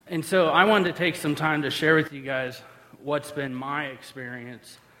And so I wanted to take some time to share with you guys what's been my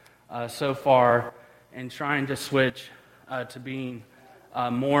experience so far in trying to switch to being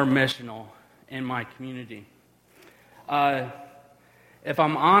more missional in my community. If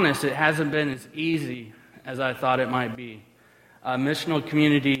I'm honest, it hasn't been as easy as I thought it might be. Missional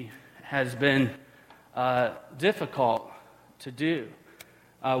community has been difficult to do.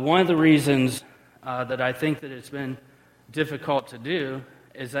 One of the reasons that I think that it's been difficult to do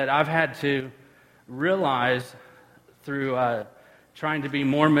is that I've had to realize through trying to be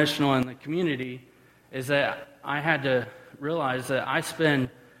more missional in the community is that I had to realize that I spend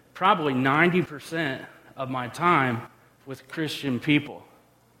probably 90% of my time with Christian people.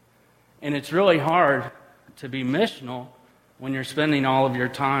 And it's really hard to be missional when you're spending all of your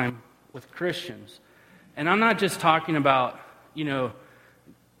time with Christians. And I'm not just talking about,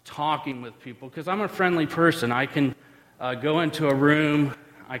 talking with people, because I'm a friendly person. I can go into a room,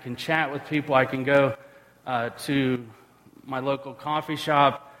 I can chat with people, I can go to my local coffee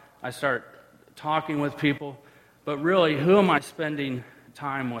shop, I start talking with people, but really, who am I spending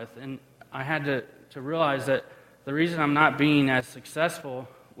time with? And I had to realize that the reason I'm not being as successful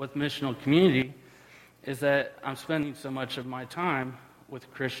with missional community is that I'm spending so much of my time with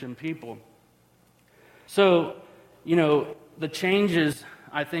Christian people. So, the changes,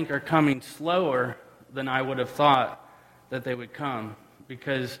 I think, are coming slower than I would have thought that they would come,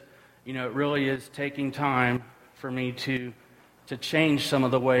 because, it really is taking time for me to change some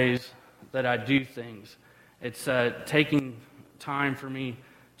of the ways that I do things. It's taking time for me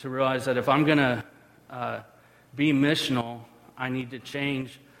to realize that if I'm going to be missional, I need to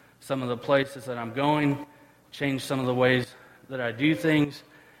change some of the places that I'm going, change some of the ways that I do things.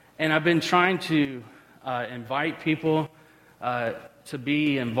 And I've been trying to invite people to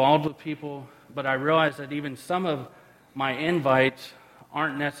be involved with people, but I realize that even some of my invites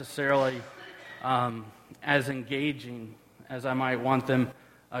aren't necessarily as engaging as I might want them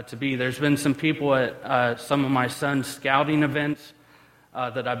to be. There's been some people at some of my son's scouting events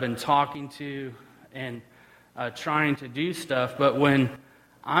that I've been talking to and trying to do stuff, but when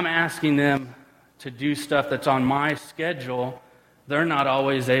I'm asking them to do stuff that's on my schedule, they're not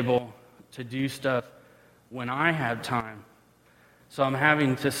always able to do stuff when I have time. So I'm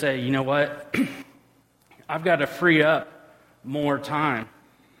having to say, you know what? I've got to free up more time.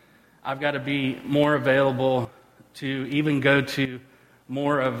 I've got to be more available to even go to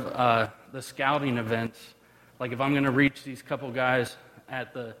more of the scouting events. Like if I'm going to reach these couple guys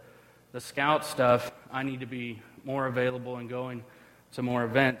at the scout stuff, I need to be more available and going to more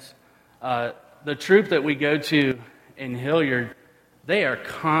events. The troop that we go to in Hilliard, they are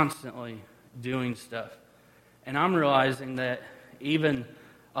constantly doing stuff. And I'm realizing that even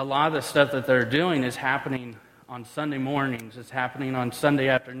a lot of the stuff that they're doing is happening on Sunday mornings, it's happening on Sunday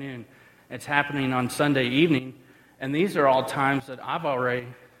afternoon, it's happening on Sunday evening, and these are all times that I've already,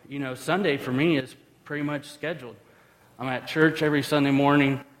 Sunday for me is pretty much scheduled. I'm at church every Sunday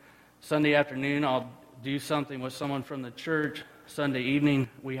morning. Sunday afternoon, I'll do something with someone from the church. Sunday evening,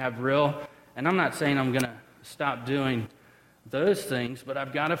 we have Real. And I'm not saying I'm going to stop doing those things, but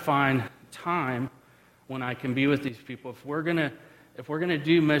I've got to find time when I can be with these people. If we're going to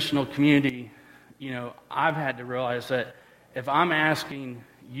do missional community, I've had to realize that if I'm asking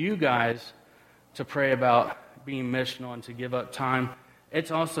you guys to pray about being missional and to give up time,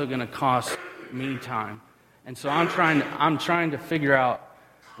 it's also going to cost me time. And so I'm trying to figure out,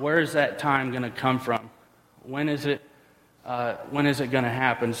 where is that time going to come from? When is it going to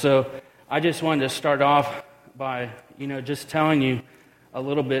happen? So I just wanted to start off by just telling you a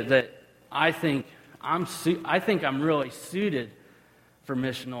little bit that I think I'm really suited for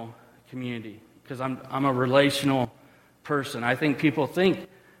missional community because I'm a relational person. I think people think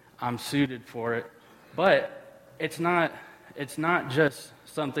I'm suited for it, but it's not just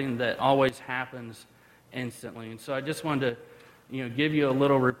something that always happens instantly. And so I just wanted to give you a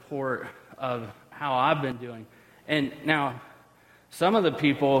little report of how I've been doing. And now some of the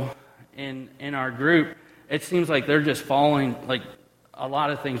people in our group, it seems like they're just following, like a lot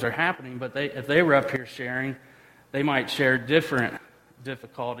of things are happening, but if they were up here sharing, they might share different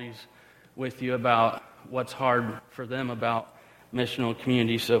difficulties with you about what's hard for them about missional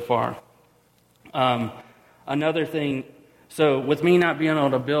community so far. Another thing, so with me not being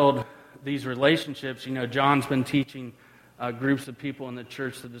able to build these relationships, John's been teaching groups of people in the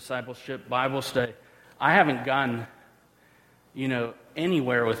church the discipleship Bible study. I haven't gotten,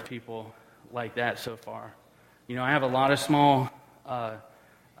 anywhere with people like that so far. I have a lot of small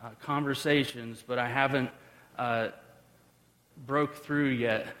conversations, but I haven't broke through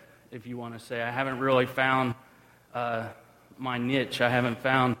yet, if you want to say. I haven't really found my niche. I haven't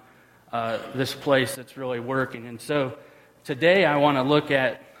found this place that's really working. And so today I want to look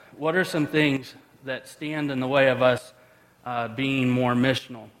at what are some things that stand in the way of us being more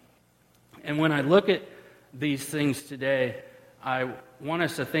missional. And when I look at these things today, I want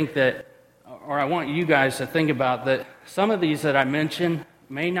us to think that, or I want you guys to think about that some of these that I mentioned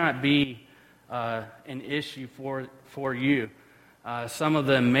may not be an issue for you. Some of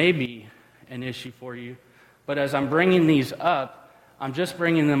them may be an issue for you. But as I'm bringing these up, I'm just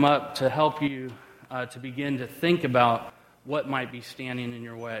bringing them up to help you to begin to think about what might be standing in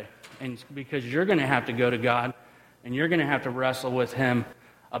your way. And because you're going to have to go to God, and you're going to have to wrestle with Him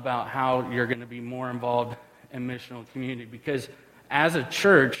about how you're going to be more involved in missional community. Because as a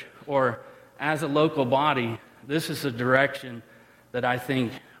church, or as a local body, this is the direction that I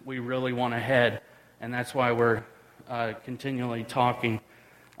think we really want to head. And that's why we're continually talking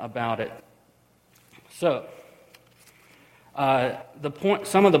about it. So,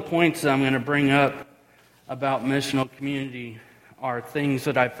 some of the points that I'm going to bring up about missional community are things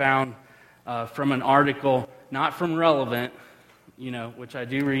that I found from an article, not from Relevant, which I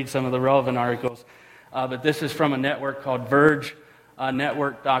do read some of the Relevant articles, but this is from a network called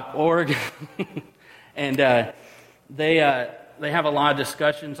vergenetwork.org, and they have a lot of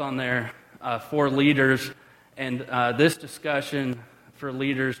discussions on there for leaders, and this discussion for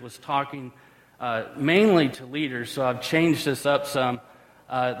leaders was talking mainly to leaders, so I've changed this up some.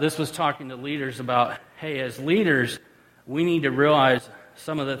 This was talking to leaders about, hey, as leaders, we need to realize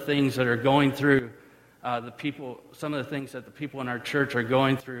some of the things that are going through some of the things that the people in our church are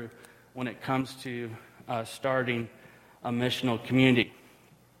going through when it comes to starting a missional community.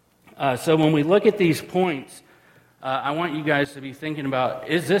 So when we look at these points, I want you guys to be thinking about,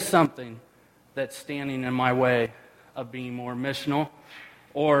 is this something that's standing in my way of being more missional?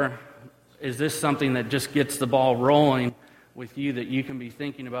 Or is this something that just gets the ball rolling with you, that you can be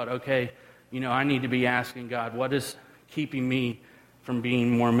thinking about, okay, I need to be asking God, what is keeping me from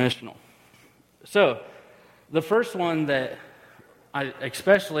being more missional? So, the first one that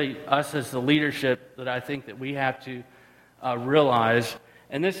especially us as the leadership, that I think that we have to realize,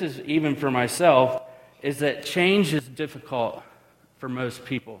 and this is even for myself, is that change is difficult for most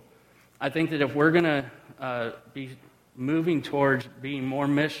people. I think that if we're going to be moving towards being more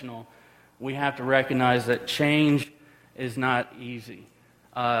missional, we have to recognize that change is not easy.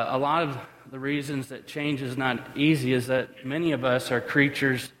 A lot of the reasons that change is not easy is that many of us are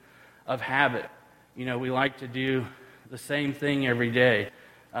creatures of habit. We like to do the same thing every day.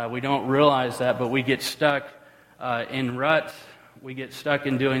 We don't realize that, but we get stuck in ruts. We get stuck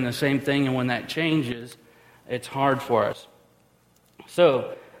in doing the same thing, and when that changes, it's hard for us.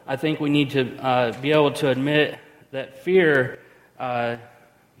 So I think we need to be able to admit that fear can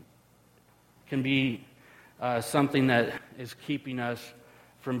be something that is keeping us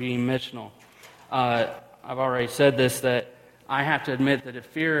from being missional. I've already said this, that I have to admit that if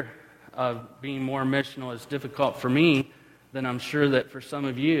fear of being more missional is difficult for me, then I'm sure that for some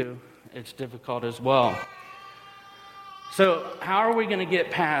of you, it's difficult as well. So how are we going to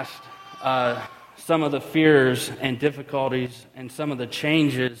get past some of the fears and difficulties and some of the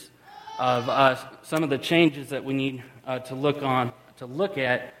changes of us, some of the changes that we need to look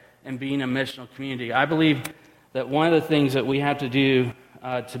at in being a missional community? I believe that one of the things that we have to do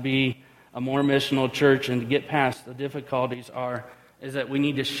to be a more missional church and to get past the difficulties is that we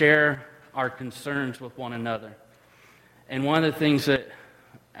need to share our concerns with one another. And one of the things that,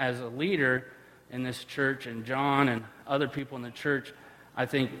 as a leader in this church, and John and other people in the church, I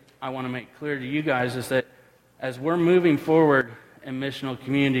think I want to make clear to you guys, is that as we're moving forward in missional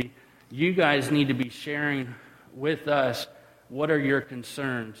community, you guys need to be sharing with us, what are your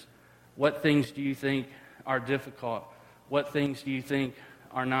concerns? What things do you think are difficult? What things do you think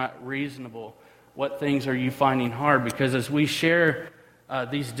are not reasonable? What things are you finding hard? Because as we share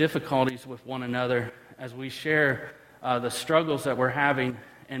these difficulties with one another, as we share the struggles that we're having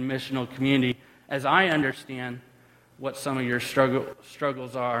in missional community, as I understand what some of your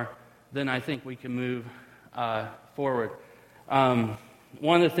struggles are, then I think we can move forward. One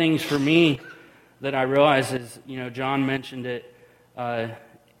of the things for me that I realize is, John mentioned it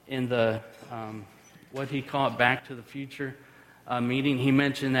in the, what he called Back to the Future meeting. He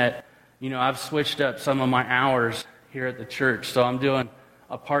mentioned that, I've switched up some of my hours here at the church, so I'm doing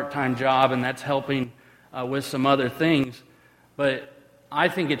a part-time job, and that's helping with some other things. But I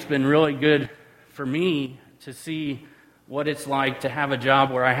think it's been really good for me to see what it's like to have a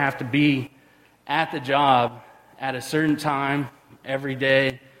job where I have to be at the job at a certain time every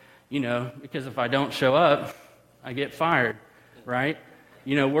day, because if I don't show up, I get fired, right?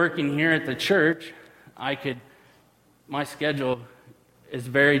 Working here at the church, my schedule is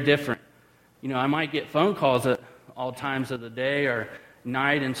very different. I might get phone calls at all times of the day or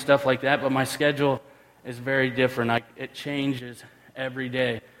night and stuff like that, but my schedule is very different. It changes every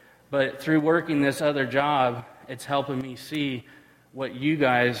day. But through working this other job, it's helping me see what you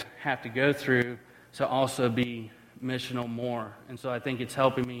guys have to go through to also be missional more. And so I think it's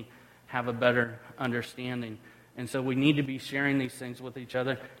helping me have a better understanding. And so we need to be sharing these things with each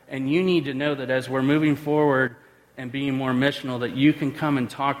other. And you need to know that as we're moving forward and being more missional, that you can come and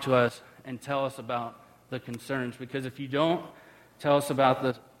talk to us and tell us about the concerns. Because if you don't tell us about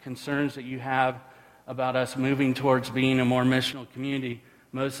the concerns that you have about us moving towards being a more missional community,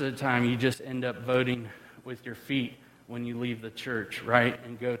 most of the time you just end up voting with your feet when you leave the church, right?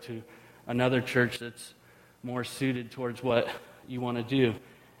 And go to another church that's more suited towards what you want to do.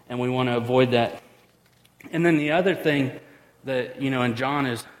 And we want to avoid that. And then the other thing that, and John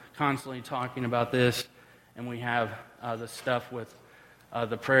is constantly talking about this, and we have the stuff with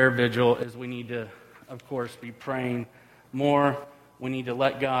the prayer vigil, is we need to, of course, be praying more. We need to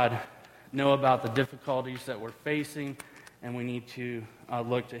let God know about the difficulties that we're facing, and we need to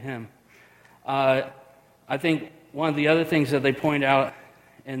look to Him. I think one of the other things that they point out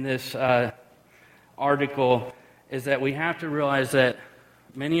in this article is that we have to realize that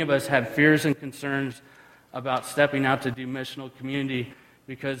many of us have fears and concerns about stepping out to do missional community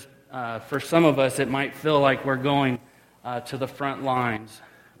because for some of us it might feel like we're going to the front lines.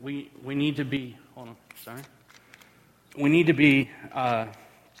 We need to be We need to be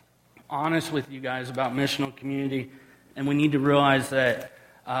honest with you guys about missional community, and we need to realize that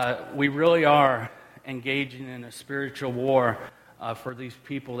we really are engaging in a spiritual war for these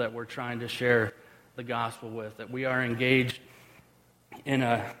people that we're trying to share the gospel with, that we are engaged in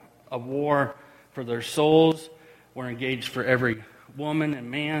a war for their souls. We're engaged for every woman and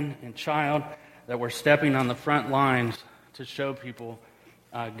man and child, that we're stepping on the front lines to show people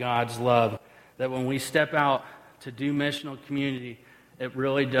God's love. That when we step out to do missional community, it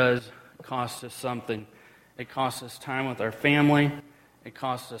really does cost us something. It costs us time with our family. It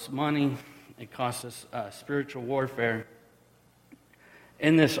costs us money. It costs us spiritual warfare.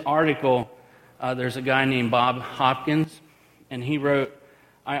 In this article, there's a guy named Bob Hopkins, and he wrote,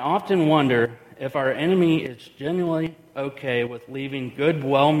 "I often wonder if our enemy is genuinely okay with leaving good,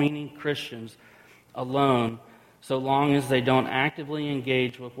 well-meaning Christians alone so long as they don't actively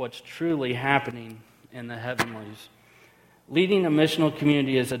engage with what's truly happening in the heavenlies. Leading a missional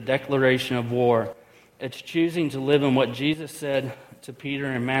community is a declaration of war. It's choosing to live in what Jesus said to Peter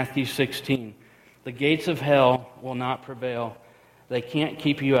in Matthew 16. The gates of hell will not prevail. They can't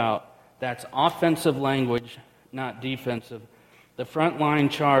keep you out. That's offensive language, not defensive. The front line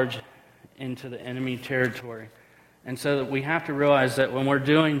charge into the enemy territory." And so that we have to realize that when we're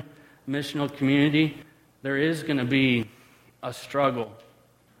doing missional community, there is going to be a struggle.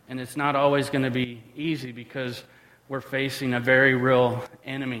 And it's not always going to be easy because we're facing a very real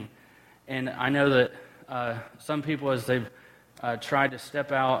enemy. And I know that some people, as they've tried to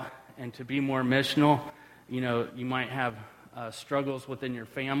step out and to be more missional, you might have struggles within your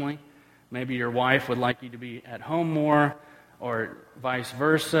family. Maybe your wife would like you to be at home more, or vice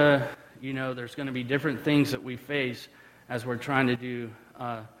versa. There's going to be different things that we face as we're trying to do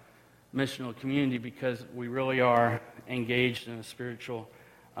missional community because we really are engaged in a spiritual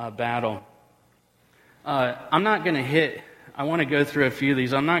battle. I'm not going to I want to go through a few of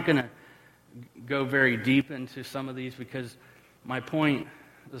these. I'm not going to go very deep into some of these because my point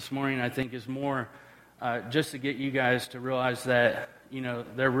this morning, I think, is more just to get you guys to realize that,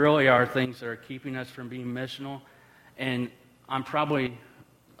 there really are things that are keeping us from being missional. And I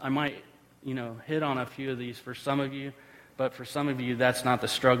might, hit on a few of these for some of you, but for some of you, that's not the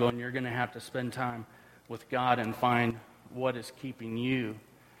struggle, and you're going to have to spend time with God and find what is keeping you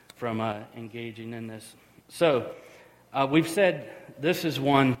from engaging in this. So, we've said this is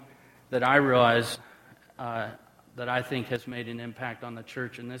one that I realize that I think has made an impact on the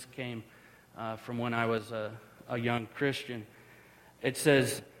church, and this came from when I was a young Christian. It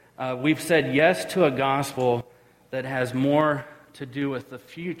says, we've said yes to a gospel that has more to do with the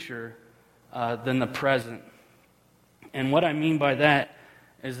future than the present. And what I mean by that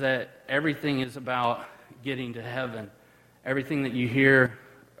is that everything is about getting to heaven. Everything that you hear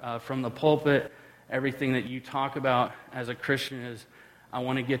from the pulpit, everything that you talk about as a Christian is, I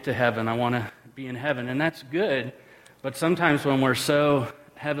want to get to heaven. I want to be in heaven. And that's good, but sometimes when we're so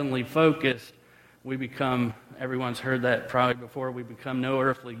heavenly focused, we become, everyone's heard that probably before, we become no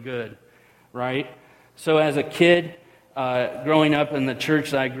earthly good, right? So as a kid, growing up in the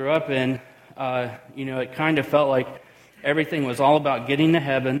church that I grew up in, it kind of felt like everything was all about getting to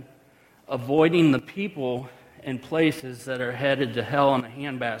heaven, avoiding the people in places that are headed to hell in a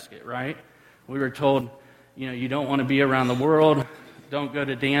handbasket, right? We were told, you don't want to be around the world, don't go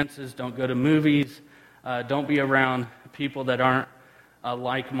to dances, don't go to movies, don't be around people that aren't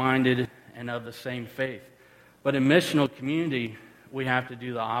like-minded and of the same faith. But in missional community, we have to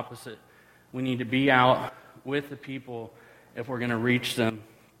do the opposite. We need to be out with the people if we're going to reach them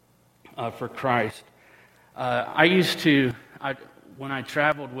for Christ. When I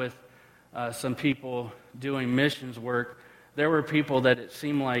traveled with some people doing missions work, there were people that it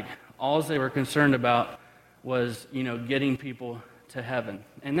seemed like all they were concerned about was, getting people to heaven.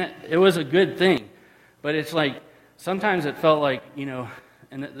 And that it was a good thing. But it's like, sometimes it felt like,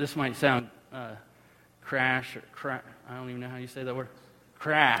 and this might sound I don't even know how you say that word.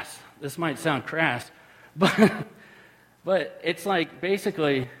 Crass. This might sound crass. But it's like,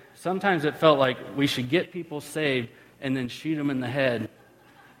 basically, sometimes it felt like we should get people saved and then shoot them in the head,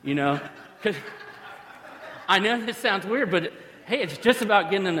 Because I know this sounds weird, but hey, it's just about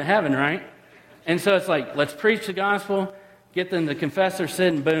getting them to heaven, right? And so it's like, let's preach the gospel, get them to confess their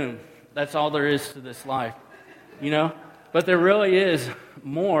sin, and boom. That's all there is to this life, But there really is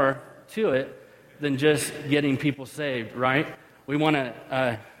more to it than just getting people saved, right? We want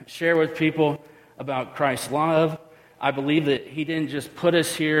to share with people about Christ's love. I believe that He didn't just put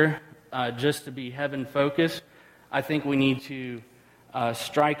us here just to be heaven-focused. I think we need to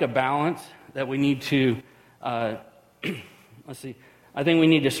strike a balance, that we need to, I think we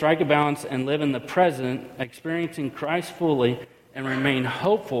need to strike a balance and live in the present, experiencing Christ fully, and remain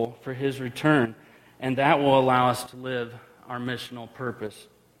hopeful for His return. And that will allow us to live our missional purpose.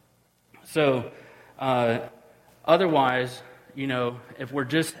 So, otherwise,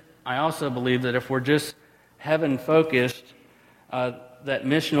 I also believe that if we're just heaven-focused, that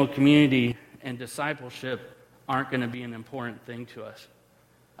missional community and discipleship aren't going to be an important thing to us.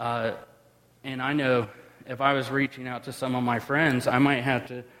 And I know if I was reaching out to some of my friends, I might have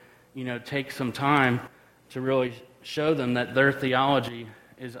to, take some time to really show them that their theology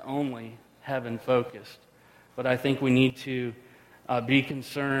is only heaven-focused. But I think we need to be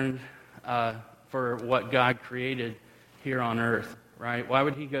concerned for what God created here on earth, right? Why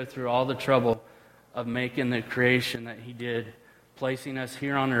would He go through all the trouble of making the creation that He did, placing us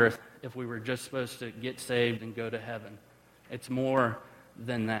here on earth, if we were just supposed to get saved and go to heaven? It's more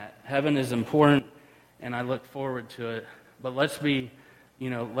than that. Heaven is important, and I look forward to it. But let's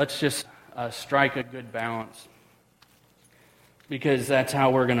just strike a good balance, because that's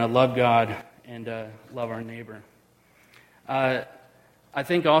how we're going to love God and love our neighbor. I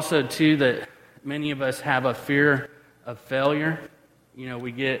think also, too, that many of us have a fear of failure.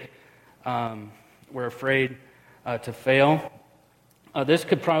 We're afraid to fail. This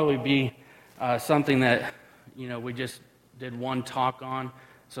could probably be something that, we just did one talk on.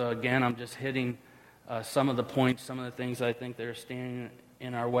 So again, I'm just hitting some of the points, some of the things I think that are standing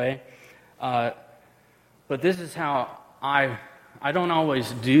in our way. But this is how I don't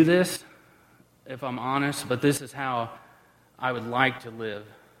always do this, if I'm honest, but this is how I would like to live.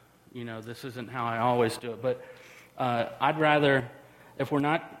 This isn't how I always do it. But I'd rather, if we're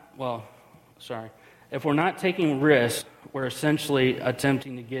not taking risks, we're essentially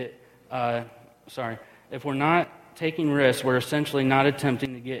attempting to get, if we're not taking risks, we're essentially not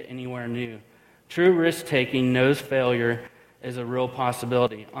attempting to get anywhere new. True risk-taking knows failure is a real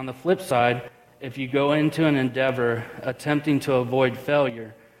possibility. On the flip side, if you go into an endeavor attempting to avoid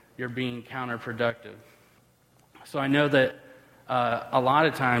failure, you're being counterproductive. So I know that a lot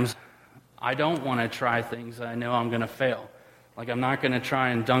of times I don't want to try things that I know I'm going to fail. Like, I'm not going to try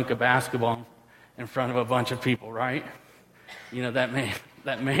and dunk a basketball in front of a bunch of people, right? That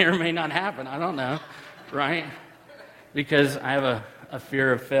may or may not happen. I don't know, right? Because I have a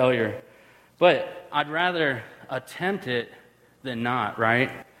fear of failure. But I'd rather attempt it than not,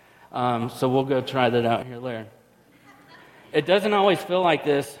 right? So we'll go try that out here later. It doesn't always feel like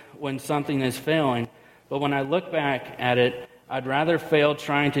this when something is failing, but when I look back at it, I'd rather fail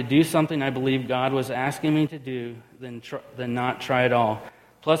trying to do something I believe God was asking me to do than not try at all.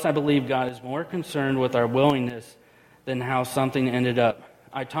 Plus, I believe God is more concerned with our willingness than how something ended up.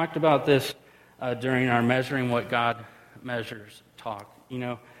 I talked about this during our Measuring What God Measures talk.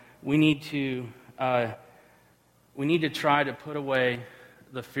 We need to try to put away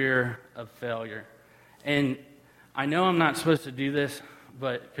the fear of failure. And I know I'm not supposed to do this,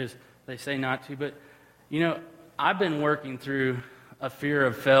 but because they say not to, but I've been working through a fear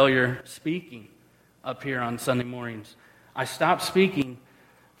of failure speaking up here on Sunday mornings. I stopped speaking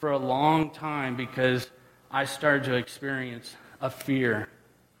for a long time because I started to experience a fear.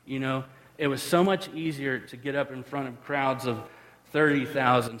 It was so much easier to get up in front of crowds of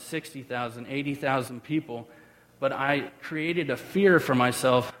 30,000, 60,000, 80,000 people but I created a fear for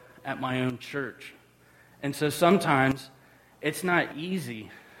myself at my own church. And so sometimes it's not easy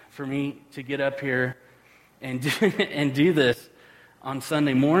for me to get up here and do this on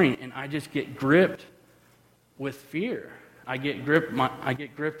Sunday morning, and I just get gripped with fear. I get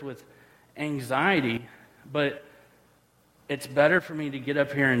gripped with anxiety, but it's better for me to get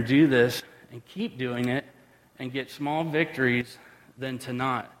up here and do this and keep doing it and get small victories than to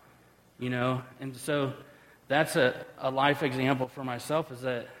not, And so that's a life example for myself, is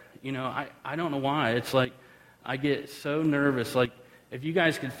that, I don't know why. It's like I get so nervous. Like, if you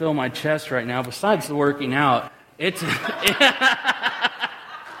guys could feel my chest right now, besides the working out, it's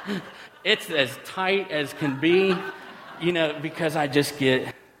it's as tight as can be, because I just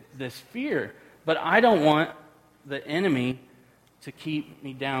get this fear. But I don't want the enemy to keep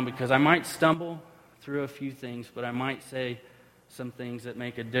me down, because I might stumble through a few things, but I might say some things that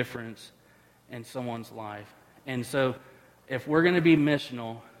make a difference in someone's life. And so if we're going to be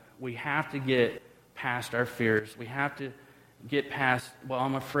missional, we have to get past our fears. We have to get past,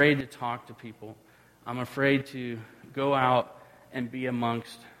 I'm afraid to talk to people. I'm afraid to go out and be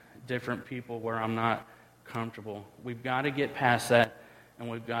amongst different people where I'm not comfortable. We've got to get past that, and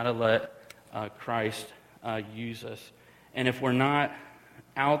we've got to let Christ use us. And if we're not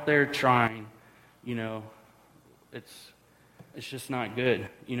out there trying, it's just not good.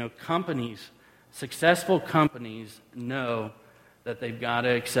 Successful companies know that they've got to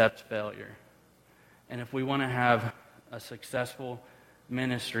accept failure. And if we want to have a successful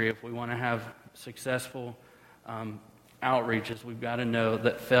ministry, if we want to have successful outreaches, we've got to know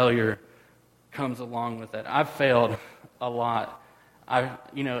that failure comes along with it. I've failed a lot.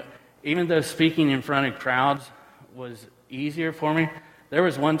 Even though speaking in front of crowds was easier for me, there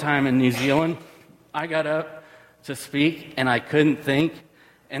was one time in New Zealand, I got up to speak and I couldn't think,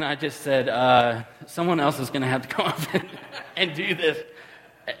 and I just said, someone else is going to have to come up and do this.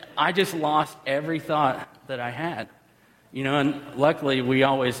 I just lost every thought that I had. And luckily we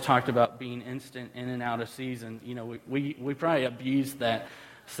always talked about being instant in and out of season. We probably abused that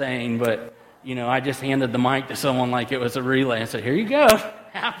saying, but, I just handed the mic to someone like it was a relay and said, here you go,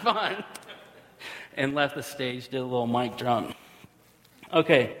 have fun, and left the stage, did a little mic drop.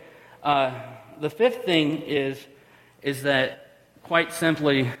 Okay, the fifth thing is that, quite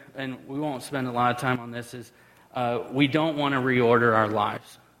simply, and we won't spend a lot of time on this, is we don't want to reorder our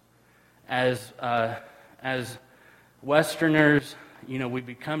lives. As Westerners, we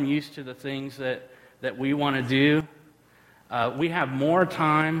become used to the things that we want to do. We have more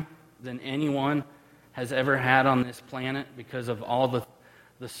time than anyone has ever had on this planet because of all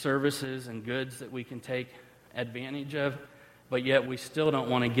the services and goods that we can take advantage of, but yet we still don't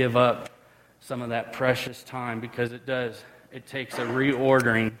want to give up some of that precious time, because it takes a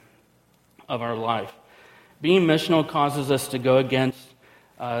reordering of our life. Being missional causes us to go against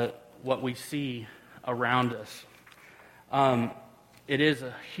what we see around us. It is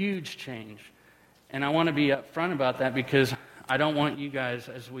a huge change, and I want to be upfront about that, because I don't want you guys,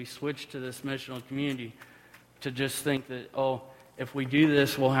 as we switch to this missional community, to just think that, if we do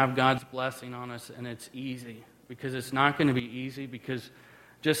this, we'll have God's blessing on us and it's easy, because it's not going to be easy, because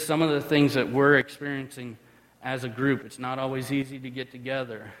just some of the things that we're experiencing as a group, it's not always easy to get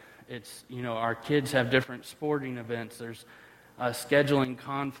together. It's, our kids have different sporting events. There's scheduling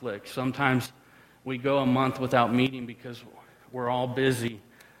conflicts. Sometimes we go a month without meeting because we're all busy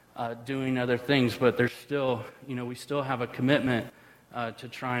doing other things, but there's still, we still have a commitment to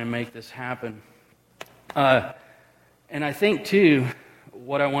try and make this happen. And I think, too,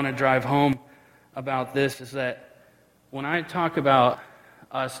 what I want to drive home about this is that when I talk about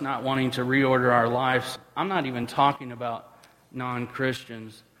us not wanting to reorder our lives, I'm not even talking about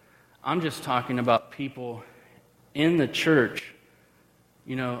non-Christians. I'm just talking about people in the church.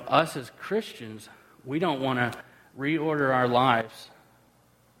 Us as Christians, we don't want to reorder our lives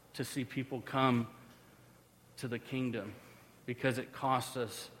to see people come to the kingdom, because it costs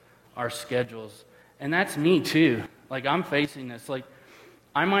us our schedules. And that's me too. Like, I'm facing this. Like,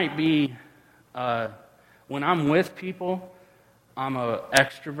 I might be, when I'm with people, I'm an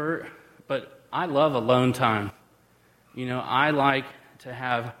extrovert, but I love alone time. I like to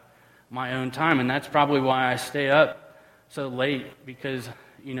have my own time, and that's probably why I stay up so late, because,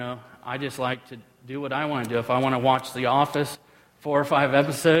 I just like to do what I want to do. If I want to watch The Office, 4 or 5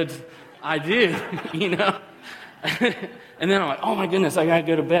 episodes, I do, And then I'm like, oh my goodness, I got to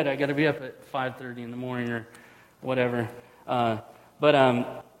go to bed. I got to be up at 5:30 in the morning or whatever.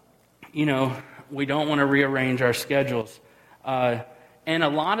 But we don't want to rearrange our schedules. And a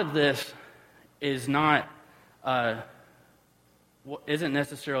lot of this is isn't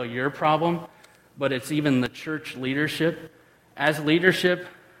necessarily your problem, but it's even the church leadership. As leadership,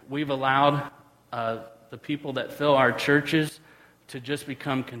 we've allowed the people that fill our churches to just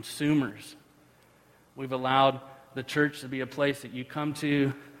become consumers. We've allowed the church to be a place that you come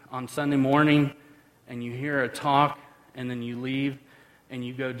to on Sunday morning and you hear a talk and then you leave and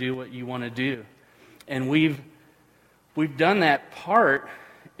you go do what you want to do. And we've done that part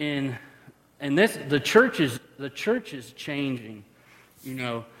in this. The church is changing. You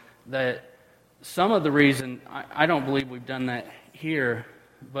know, that some of the reason, I don't believe we've done that here,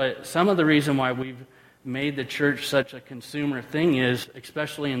 but some of the reason why we've made the church such a consumer thing is,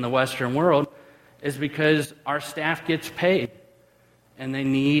 especially in the Western world, is because our staff gets paid and they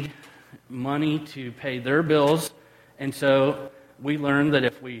need money to pay their bills. And so we learned that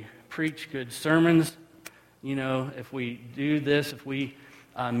if we preach good sermons, you know, if we do this, if we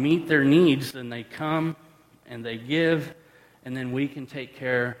meet their needs, then they come and they give, and then we can take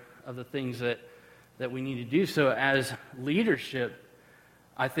care of the things that we need to do. So as leadership,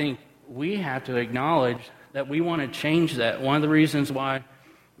 I think we have to acknowledge that we want to change that. One of the reasons why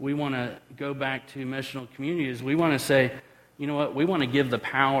we want to go back to missional community is we want to say, you know what, we want to give the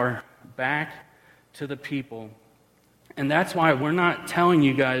power back to the people. And that's why we're not telling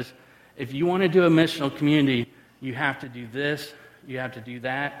you guys, if you want to do a missional community, you have to do this, you have to do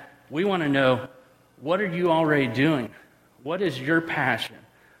that. We want to know, what are you already doing? What is your passion?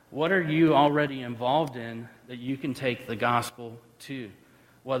 What are you already involved in that you can take the gospel to?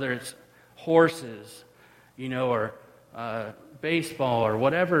 Whether it's horses, you know, or baseball, or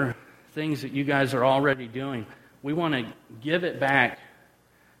whatever things that you guys are already doing. We want to give it back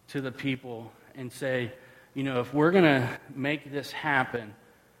to the people and say, you know, if we're going to make this happen,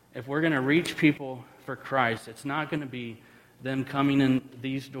 if we're going to reach people for Christ, it's not going to be them coming in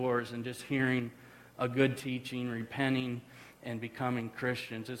these doors and just hearing a good teaching, repenting, and becoming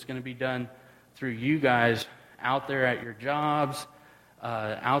Christians. It's going to be done through you guys out there at your jobs,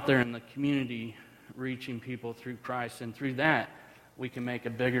 out there in the community, reaching people through Christ. And through that, we can make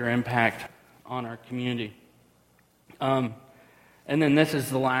a bigger impact on our community. And then this is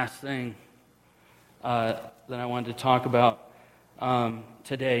the last thing that I wanted to talk about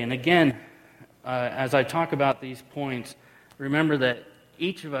today. And again, as I talk about these points, remember that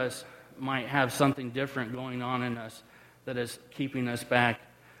each of us might have something different going on in us that is keeping us back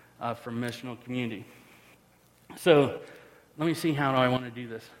from missional community. So let me see, how do I want to do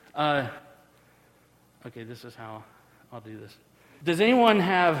this? Okay, this is how I'll do this. Does anyone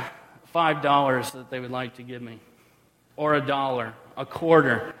have $5 that they would like to give me? Or $1, a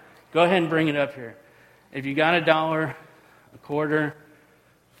quarter? Go ahead and bring it up here. If you got $1, a quarter,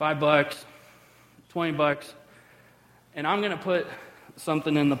 $5, $20, and I'm going to put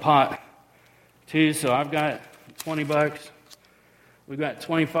something in the pot too. So I've got $20. We've got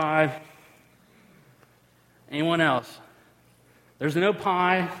 25. Anyone else? There's no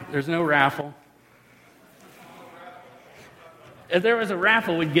pie. There's no raffle. If there was a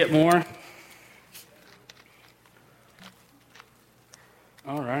raffle, we'd get more.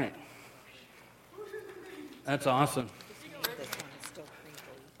 All right. That's awesome.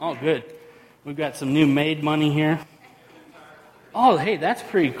 Oh, good. We've got some new made money here. Oh, hey, that's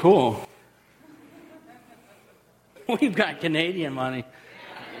pretty cool. We've got Canadian money.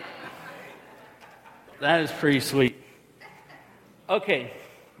 That is pretty sweet. Okay,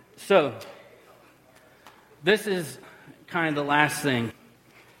 so this is kind of the last thing.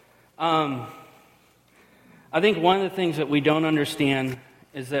 I think one of the things that we don't understand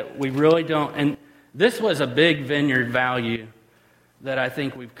is that we really don't, and this was a big vineyard value that I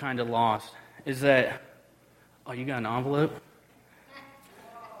think we've kind of lost, is that, oh, you got an envelope?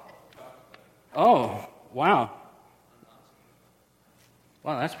 Oh, wow.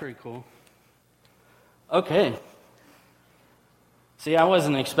 Wow, that's pretty cool. Okay. See, I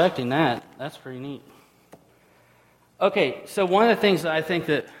wasn't expecting that. That's pretty neat. Okay, so one of the things that I think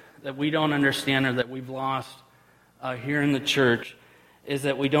that we don't understand, or that we've lost here in the church, is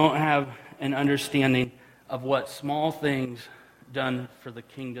that we don't have an understanding of what small things done for the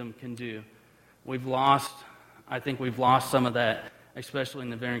kingdom can do. I think we've lost some of that, especially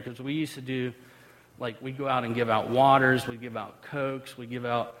in the vineyard, because we used to do, like, we go out and give out waters, we give out Cokes, we give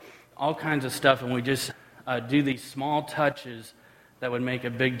out all kinds of stuff, and we just do these small touches that would make a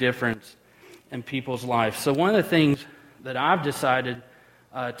big difference in people's lives. So one of the things that I've decided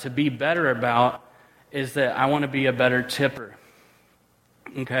to be better about is that I want to be a better tipper.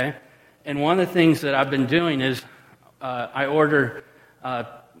 Okay? And one of the things that I've been doing is I order,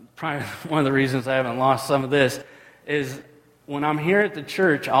 probably one of the reasons I haven't lost some of this, is when I'm here at the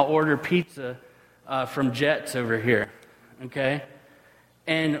church, I'll order pizza from Jets over here. Okay?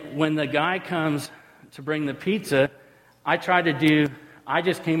 And when the guy comes to bring the pizza, I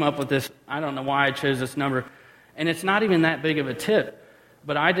just came up with this, I don't know why I chose this number, and it's not even that big of a tip,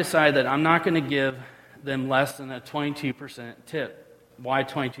 but I decided that I'm not going to give them less than a 22% tip. Why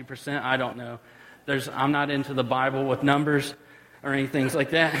 22%? I don't know. I'm not into the Bible with numbers or anything like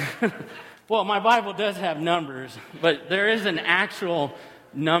that. Well, my Bible does have numbers, but there is an actual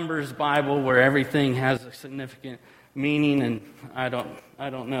numbers Bible where everything has a significant meaning, and I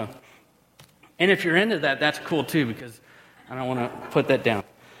don't know. And if you're into that, that's cool too, because I don't want to put that down.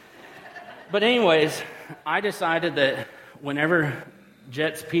 But anyways, I decided that whenever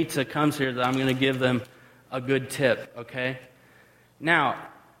Jet's Pizza comes here, that I'm going to give them a good tip, okay? Now,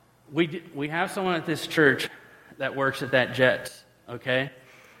 we have someone at this church that works at that Jet's, okay?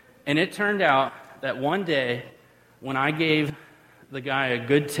 And it turned out that one day, when I gave the guy a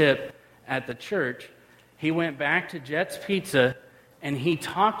good tip at the church, he went back to Jet's Pizza and he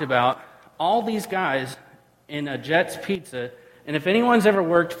talked about all these guys in a Jet's Pizza. And if anyone's ever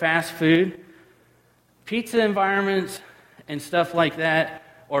worked fast food, pizza environments and stuff like that,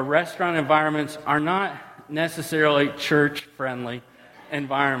 or restaurant environments, are not necessarily church-friendly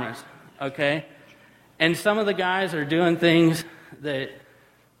environments, okay? And some of the guys are doing things that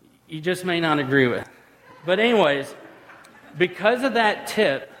you just may not agree with. But anyways, because of that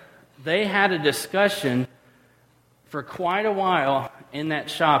tip, they had a discussion for quite a while in that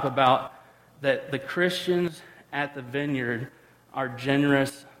shop about that the Christians at the Vineyard are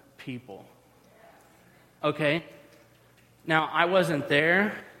generous people. Okay? Now, I wasn't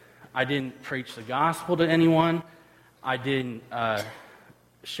there. I didn't preach the gospel to anyone. I didn't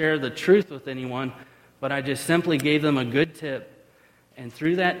share the truth with anyone, but I just simply gave them a good tip. And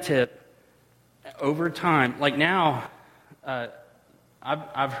through that tip, over time, like now,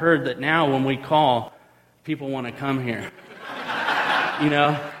 I've heard that now when we call, people want to come here. You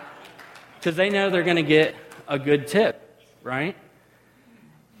know? Because they know they're going to get a good tip, right?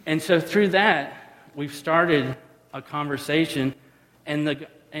 And so through that, we've started a conversation,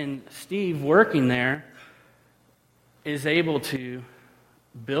 and Steve working there is able to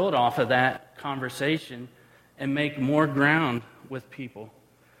build off of that conversation and make more ground with people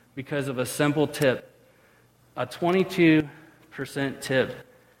because of a simple tip. A 22% tip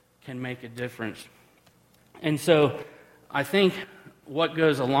can make a difference. And so I think what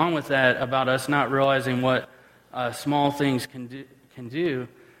goes along with that about us not realizing what small things can do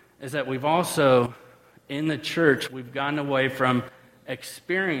is that we've also, in the church, we've gotten away from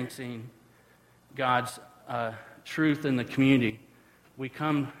experiencing God's truth in the community. We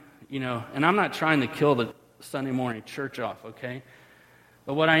come, and I'm not trying to kill the Sunday morning church off, okay?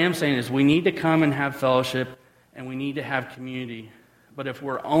 But what I am saying is we need to come and have fellowship, and we need to have community. But if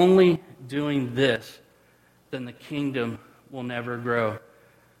we're only doing this, then the kingdom will never grow.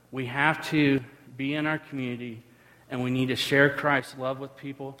 We have to be in our community, and we need to share Christ's love with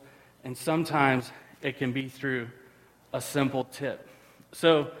people. And sometimes it can be through a simple tip.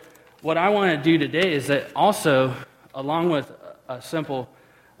 So what I want to do today is that also, along with a simple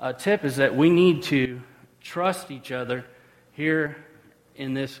tip, is that we need to trust each other here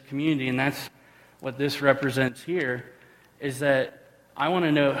in this community. And that's what this represents here, is that I want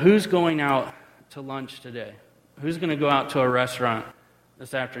to know who's going out to lunch today. Who's going to go out to a restaurant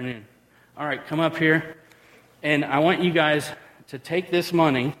this afternoon? All right, come up here. And I want you guys to take this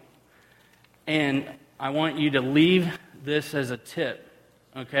money, and I want you to leave this as a tip,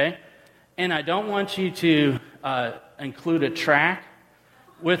 okay? And I don't want you to include a track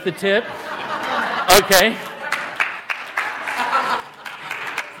with the tip, okay?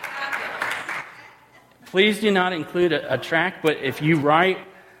 Please do not include a track, but if you write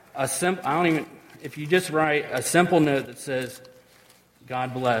if you just write a simple note that says,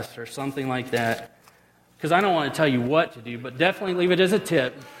 God bless, or something like that, because I don't want to tell you what to do, but definitely leave it as a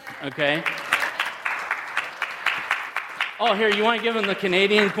tip, okay? Oh, here, you want to give them the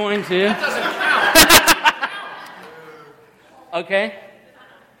Canadian coin too? That doesn't count. Okay?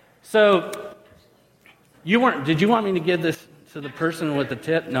 So, did you want me to give this to the person with the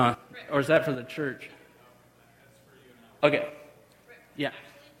tip? No. Or is that for the church? Okay. Yeah.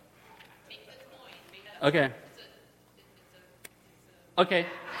 Okay. Okay.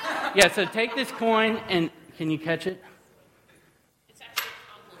 Yeah, so take this coin and can you catch it? It's actually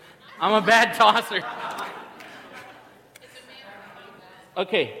a compliment. I'm a bad tosser.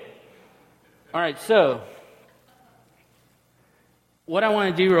 Okay. All right, so what I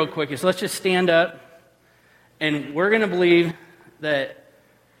want to do real quick is let's just stand up, and we're going to believe that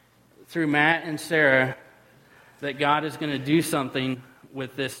through Matt and Sarah that God is going to do something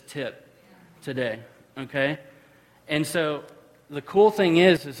with this tip today, okay? And so the cool thing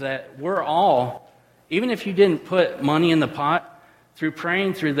is that we're all, even if you didn't put money in the pot, through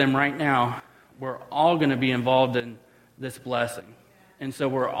praying through them right now, we're all going to be involved in this blessing. And so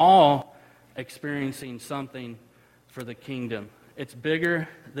we're all experiencing something for the kingdom. It's bigger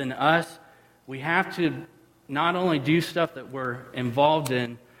than us. We have to not only do stuff that we're involved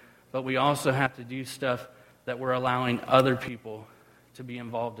in, but we also have to do stuff that we're allowing other people to be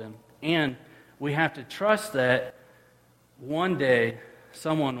involved in. And we have to trust that one day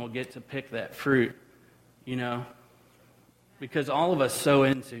someone will get to pick that fruit, because all of us sow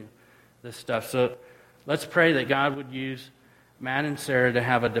into this stuff. So let's pray that God would use Matt and Sarah to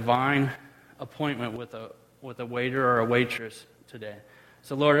have a divine appointment with a waiter or a waitress today.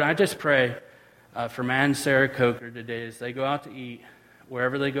 So Lord, I just pray for Matt and Sarah Coker today as they go out to eat,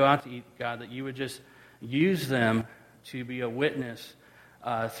 wherever they go out to eat, God, that you would just use them to be a witness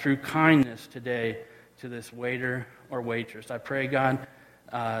through kindness today to this waiter or waitress. I pray, God,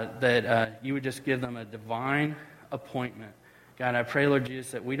 that you would just give them a divine appointment. God, I pray, Lord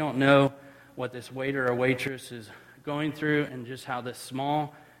Jesus, that we don't know what this waiter or waitress is going through and just how this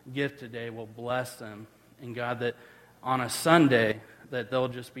small gift today will bless them. And God, that on a Sunday, that they'll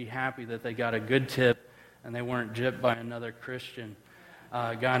just be happy that they got a good tip and they weren't gypped by another Christian.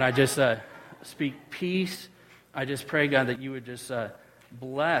 God, I just speak peace. I just pray, God, that you would just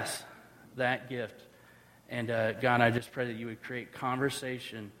bless that gift. And God, I just pray that you would create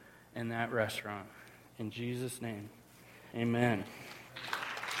conversation in that restaurant. In Jesus' name, amen.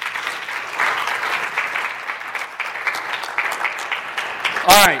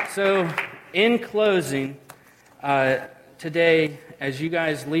 All right, so in closing, today, as you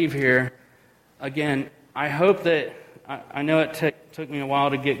guys leave here, again, I hope that, I know it took me a while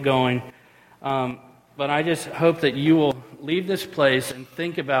to get going, but I just hope that you will leave this place and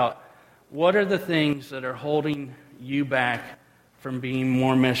think about what are the things that are holding you back from being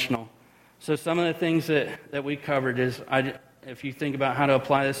more missional. So some of the things that we covered is, if you think about how to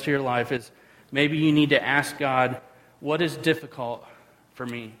apply this to your life, is maybe you need to ask God, what is difficult for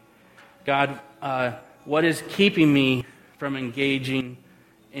me? God, what is keeping me from engaging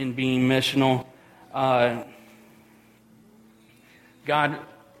in being missional? God,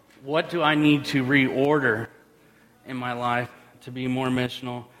 what do I need to reorder in my life to be more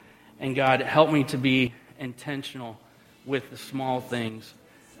missional? And God, help me to be intentional with the small things.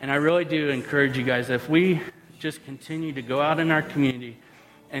 And I really do encourage you guys, if we just continue to go out in our community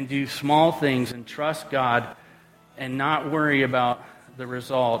and do small things and trust God and not worry about the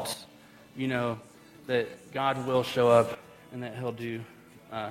results, that God will show up and that He'll do